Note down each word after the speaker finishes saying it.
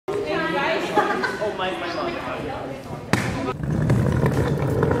I'm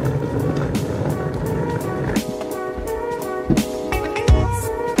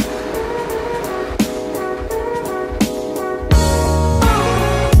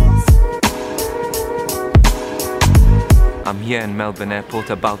here in Melbourne Airport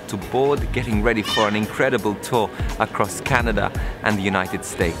about to board, getting ready for an incredible tour across Canada and the United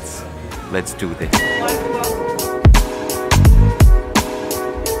States. Let's do this.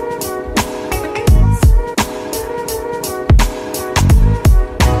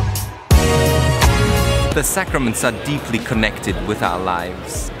 The sacraments are deeply connected with our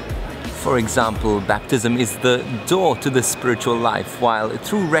lives. For example, baptism is the door to the spiritual life, while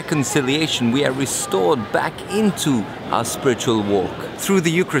through reconciliation we are restored back into our spiritual walk. Through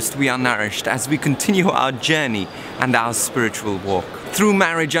the Eucharist we are nourished as we continue our journey and our spiritual walk. Through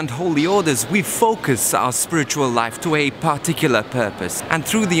marriage and holy orders we focus our spiritual life to a particular purpose. And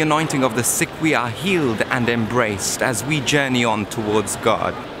through the anointing of the sick we are healed and embraced as we journey on towards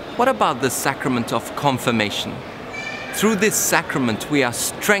God. What about the sacrament of confirmation? Through this sacrament we are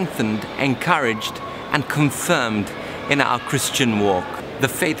strengthened, encouraged and confirmed in our Christian walk. The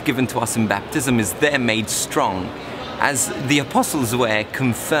faith given to us in baptism is there made strong, as the apostles were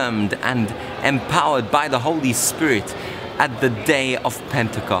confirmed and empowered by the Holy Spirit at the day of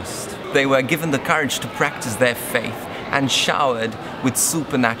Pentecost. They were given the courage to practice their faith and showered with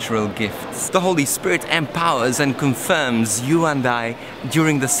supernatural gifts. The Holy Spirit empowers and confirms you and I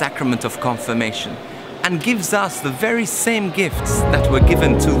during the sacrament of confirmation, and gives us the very same gifts that were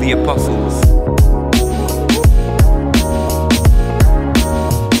given to the apostles.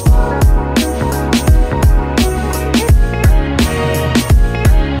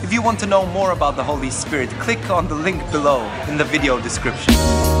 If you want to know more about the Holy Spirit, click on the link below in the video description.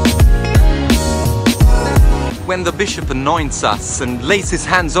 When the bishop anoints us and lays his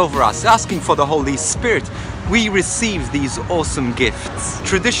hands over us, asking for the Holy Spirit, we receive these awesome gifts.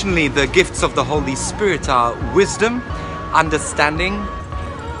 Traditionally, the gifts of the Holy Spirit are wisdom, understanding,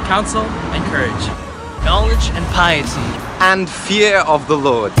 counsel and courage, knowledge and piety, and fear of the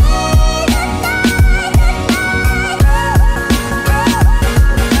Lord.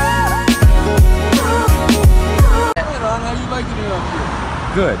 How you liking it up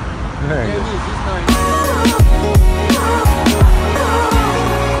here? Good. Very good.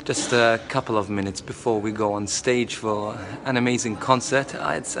 Just a couple of minutes before we go on stage for an amazing concert.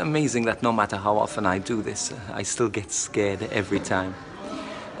 It's amazing that no matter how often I do this, I still get scared every time.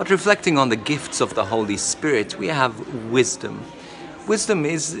 But reflecting on the gifts of the Holy Spirit, we have wisdom. Wisdom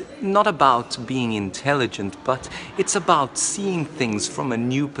is not about being intelligent, but it's about seeing things from a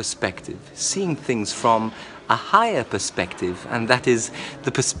new perspective, seeing things from a higher perspective, and that is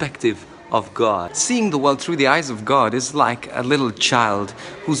the perspective of God. Seeing the world through the eyes of God is like a little child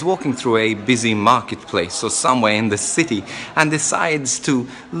who's walking through a busy marketplace or somewhere in the city and decides to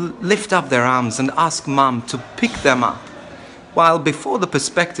lift up their arms and ask mom to pick them up. While before the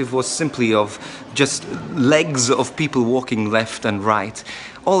perspective was simply of just legs of people walking left and right,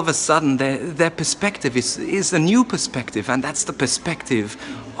 all of a sudden their perspective is a new perspective, and that's the perspective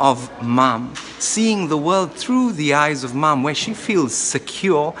of mom. Seeing the world through the eyes of mom, where she feels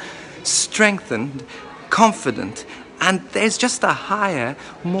secure, strengthened, confident, and there's just a higher,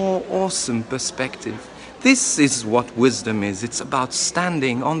 more awesome perspective. This is what wisdom is. It's about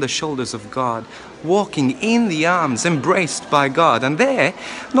standing on the shoulders of God, walking in the arms embraced by God. And there,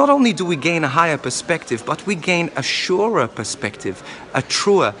 not only do we gain a higher perspective, but we gain a surer perspective, a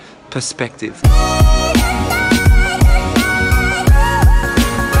truer perspective.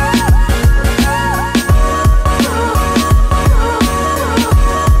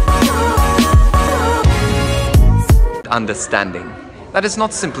 Understanding. That is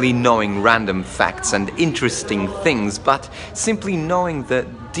not simply knowing random facts and interesting things, but simply knowing the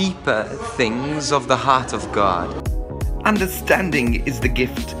deeper things of the heart of God. Understanding is the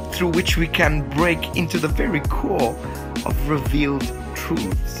gift through which we can break into the very core of revealed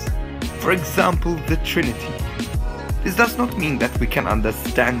truths. For example, the Trinity. This does not mean that we can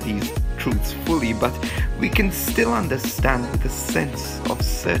understand these truths fully, but we can still understand with a sense of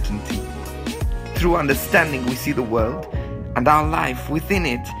certainty. Through understanding, we see the world and our life within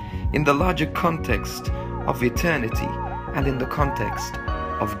it in the larger context of eternity and in the context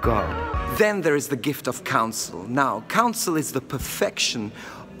of God. Then there is the gift of counsel. Now, counsel is the perfection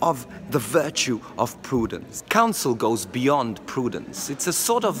of the virtue of prudence. Counsel goes beyond prudence. It's a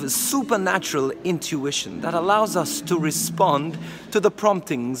sort of supernatural intuition that allows us to respond to the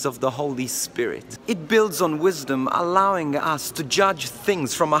promptings of the Holy Spirit. It builds on wisdom, allowing us to judge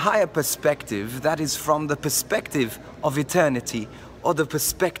things from a higher perspective, that is, from the perspective of eternity or the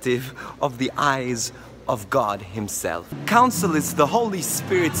perspective of the eyes of God Himself. Counsel is the Holy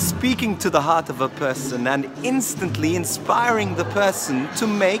Spirit speaking to the heart of a person and instantly inspiring the person to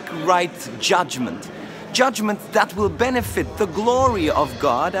make right judgment. Judgment that will benefit the glory of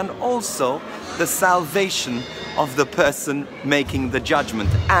God and also the salvation of the person making the judgment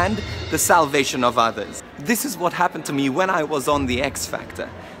and the salvation of others. This is what happened to me when I was on the X Factor.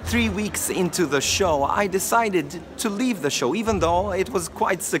 3 weeks into the show, I decided to leave the show, even though it was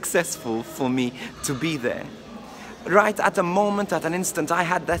quite successful for me to be there. Right at a moment, at an instant, I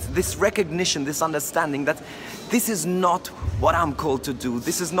had this recognition, this understanding that this is not what I'm called to do.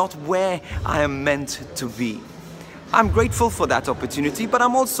 This is not where I am meant to be. I'm grateful for that opportunity, but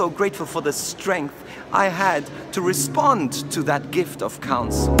I'm also grateful for the strength I had to respond to that gift of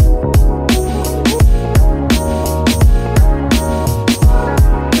counsel.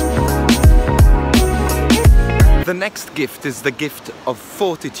 The next gift is the gift of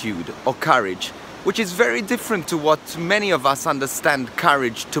fortitude or courage, which is very different to what many of us understand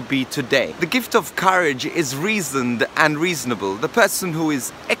courage to be today. The gift of courage is reasoned and reasonable. The person who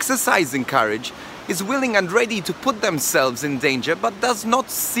is exercising courage is willing and ready to put themselves in danger, but does not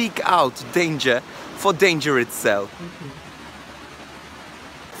seek out danger for danger itself.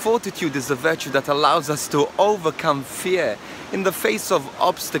 Fortitude is a virtue that allows us to overcome fear in the face of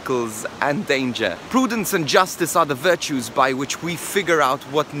obstacles and danger. Prudence and justice are the virtues by which we figure out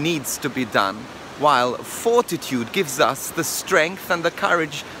what needs to be done, while fortitude gives us the strength and the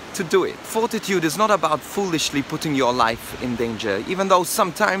courage to do it. Fortitude is not about foolishly putting your life in danger, even though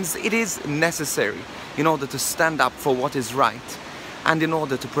sometimes it is necessary in order to stand up for what is right and in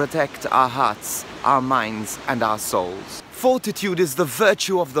order to protect our hearts, our minds, and our souls. Fortitude is the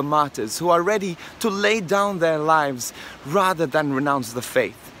virtue of the martyrs who are ready to lay down their lives rather than renounce the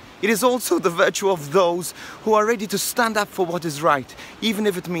faith. It is also the virtue of those who are ready to stand up for what is right, even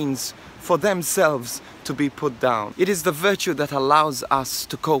if it means for themselves to be put down. It is the virtue that allows us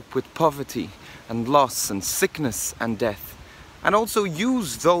to cope with poverty and loss and sickness and death, and also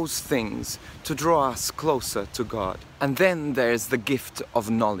use those things to draw us closer to God. And then there's the gift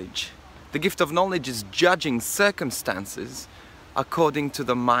of knowledge. The gift of knowledge is judging circumstances according to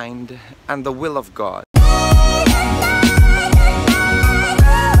the mind and the will of God.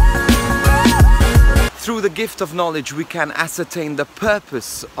 Through the gift of knowledge, we can ascertain the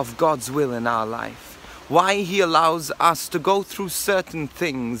purpose of God's will in our life, why He allows us to go through certain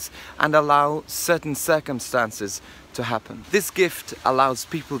things and allow certain circumstances to happen. This gift allows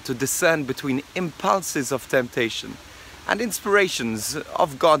people to discern between impulses of temptation and inspirations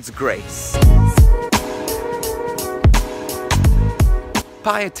of God's grace.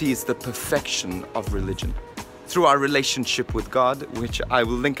 Piety is the perfection of religion. Through our relationship with God, which I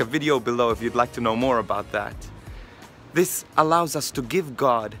will link a video below if you'd like to know more about that. This allows us to give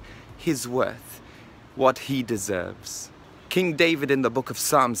God His worth, what He deserves. King David in the book of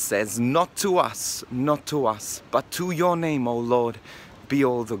Psalms says, not to us, but to your name, O Lord, be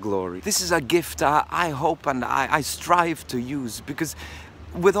all the glory. This is a gift I hope and I strive to use, because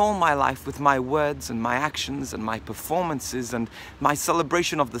with all my life, with my words and my actions and my performances and my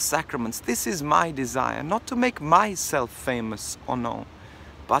celebration of the sacraments, this is my desire, not to make myself famous or known,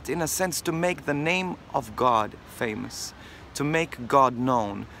 but in a sense to make the name of God famous, to make God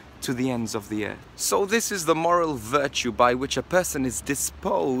known to the ends of the earth. So this is the moral virtue by which a person is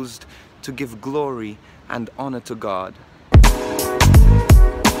disposed to give glory and honor to God.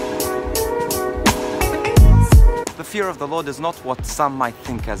 The fear of the Lord is not what some might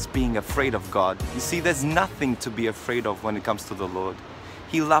think as being afraid of God. You see, there's nothing to be afraid of when it comes to the Lord.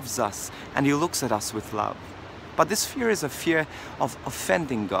 He loves us and He looks at us with love. But this fear is a fear of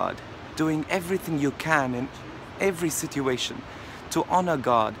offending God, doing everything you can in every situation to honor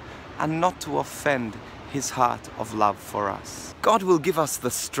God and not to offend His heart of love for us. God will give us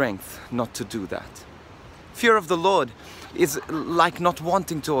the strength not to do that. Fear of the Lord is like not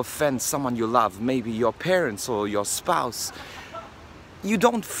wanting to offend someone you love, maybe your parents or your spouse. You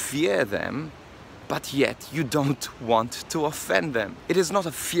don't fear them, but yet you don't want to offend them. It is not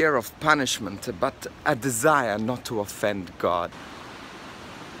a fear of punishment, but a desire not to offend God.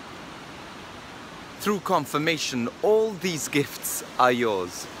 Through confirmation, all these gifts are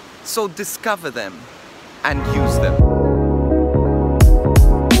yours. So discover them and use them.